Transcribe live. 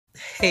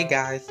Hey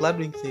guys,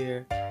 Ludwinx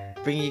here,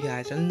 bringing you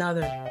guys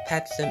another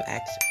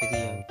PetSimulatorX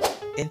video.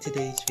 In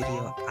today's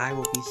video, I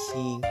will be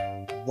seeing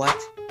what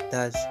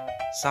does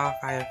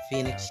Sapphire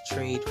Phoenix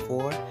trade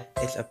for.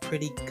 It's a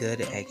pretty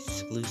good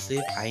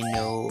exclusive. I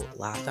know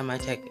last time I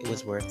checked it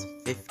was worth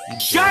 50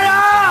 Shut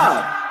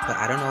up! but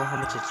I don't know how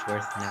much it's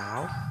worth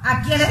now.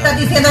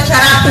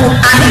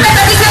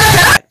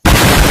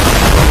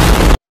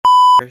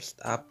 First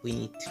up, we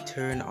need to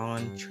turn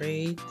on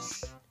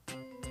trades.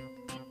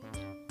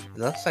 It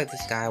looks like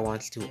this guy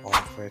wants to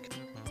offer.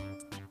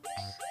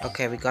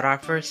 Okay, we got our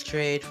first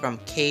trade from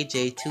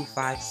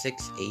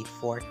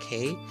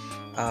KJ25684K.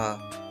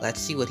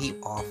 Let's see what he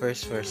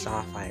offers for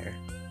Sapphire.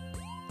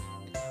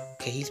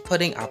 Okay, he's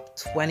putting up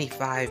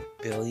 25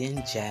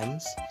 billion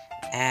gems,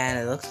 and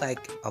it looks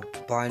like a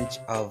bunch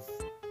of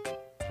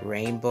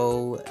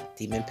rainbow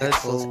demon pixels.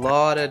 That's a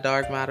lot of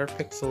dark matter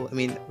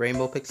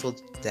rainbow pixel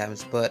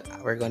gems, but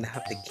we're going to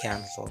have to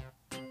cancel.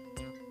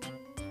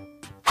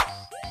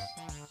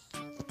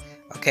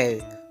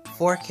 Okay,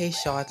 4K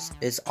Shots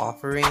is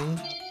offering.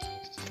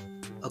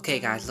 Okay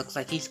guys, looks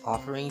like he's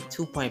offering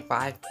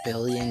 2.5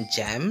 billion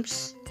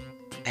gems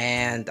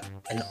and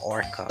an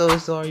orca. So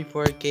sorry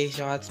 4K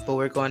Shots, but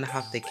we're going to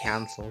have to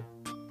cancel.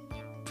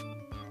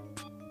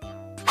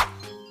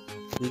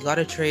 We got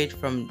a trade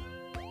from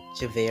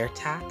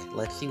Javertac.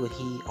 Let's see what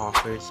he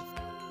offers.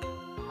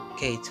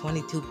 Okay,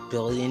 22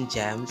 billion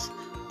gems,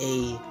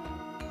 a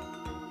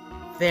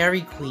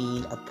fairy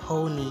queen, a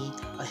pony,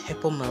 a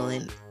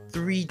hippomelon,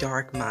 3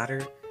 dark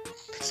matter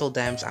pixel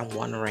gems, and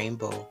 1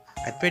 rainbow.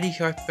 I'm pretty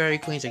sure fairy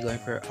queens are going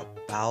for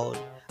about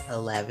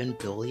 11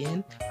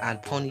 billion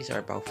and ponies are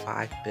about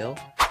 5 bill.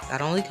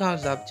 That only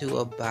comes up to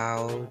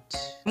about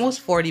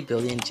almost 40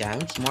 billion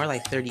gems, more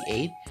like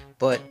 38,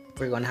 but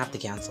we're gonna have to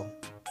cancel.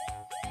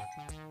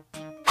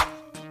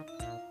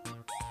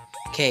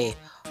 Okay,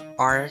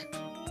 our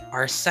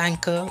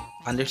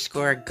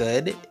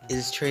Sanka_good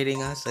is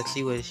trading us. Let's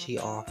see what she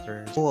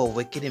offers. Oh, a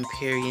Wicked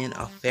Empyrean,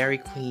 a Fairy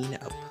Queen,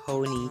 a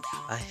Pony,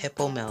 a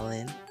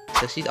Hippomelon.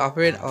 So she's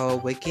offering a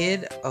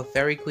Wicked, a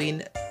Fairy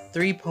Queen,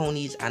 3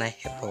 ponies, and a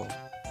Hippo.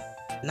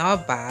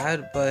 Not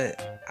bad,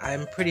 but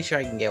I'm pretty sure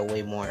I can get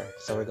way more.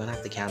 So we're gonna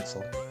have to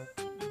cancel.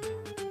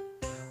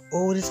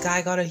 Oh, this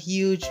guy got a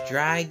huge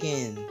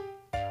dragon.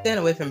 Staying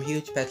away from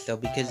huge pets though,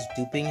 because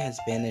duping has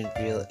been a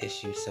real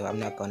issue, so I'm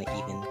not gonna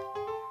even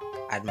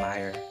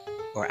admire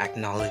or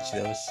acknowledge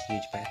those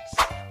huge pets.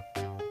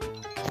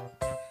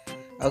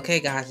 Okay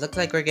guys, looks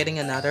like we're getting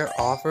another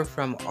offer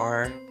from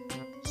our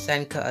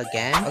Senka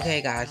again.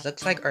 Okay guys,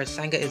 looks like our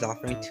Senka is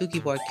offering 2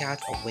 keyboard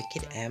cats, a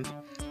Wicked Imp,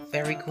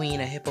 Fairy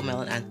Queen, a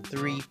Hippomelon, and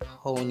 3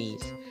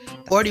 ponies.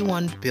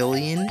 41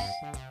 billion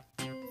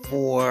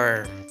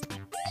for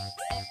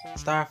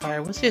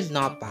Starfire, which is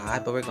not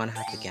bad, but we're gonna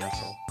have to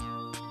cancel.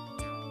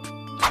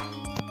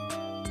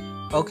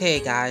 Okay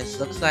guys,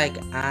 looks like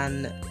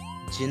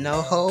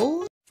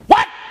Jinoho.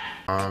 What?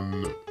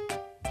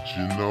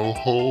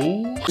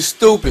 Jinoho?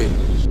 Stupid. I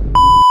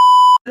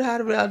don't know how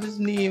to pronounce his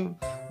name,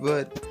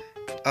 but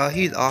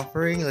he's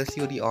offering. Let's see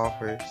what he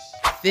offers.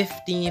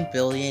 15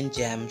 billion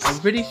gems. I'm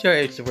pretty sure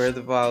it's worth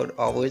about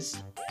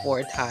almost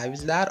 4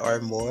 times that or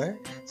more,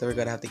 so we're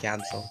gonna have to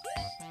cancel.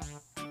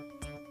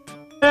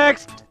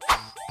 Next.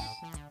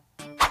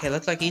 Okay,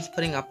 looks like he's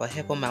putting up a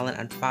Hippomelon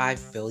and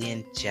 5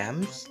 billion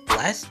gems.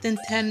 Less than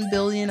 10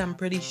 billion, I'm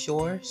pretty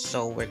sure,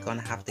 so we're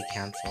gonna have to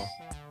cancel.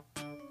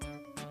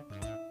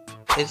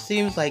 It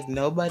seems like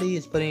nobody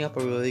is putting up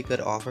a really good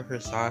offer for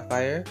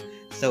Starfire,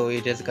 so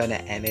we're just gonna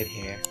end it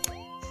here.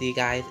 See you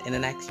guys in the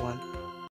next one.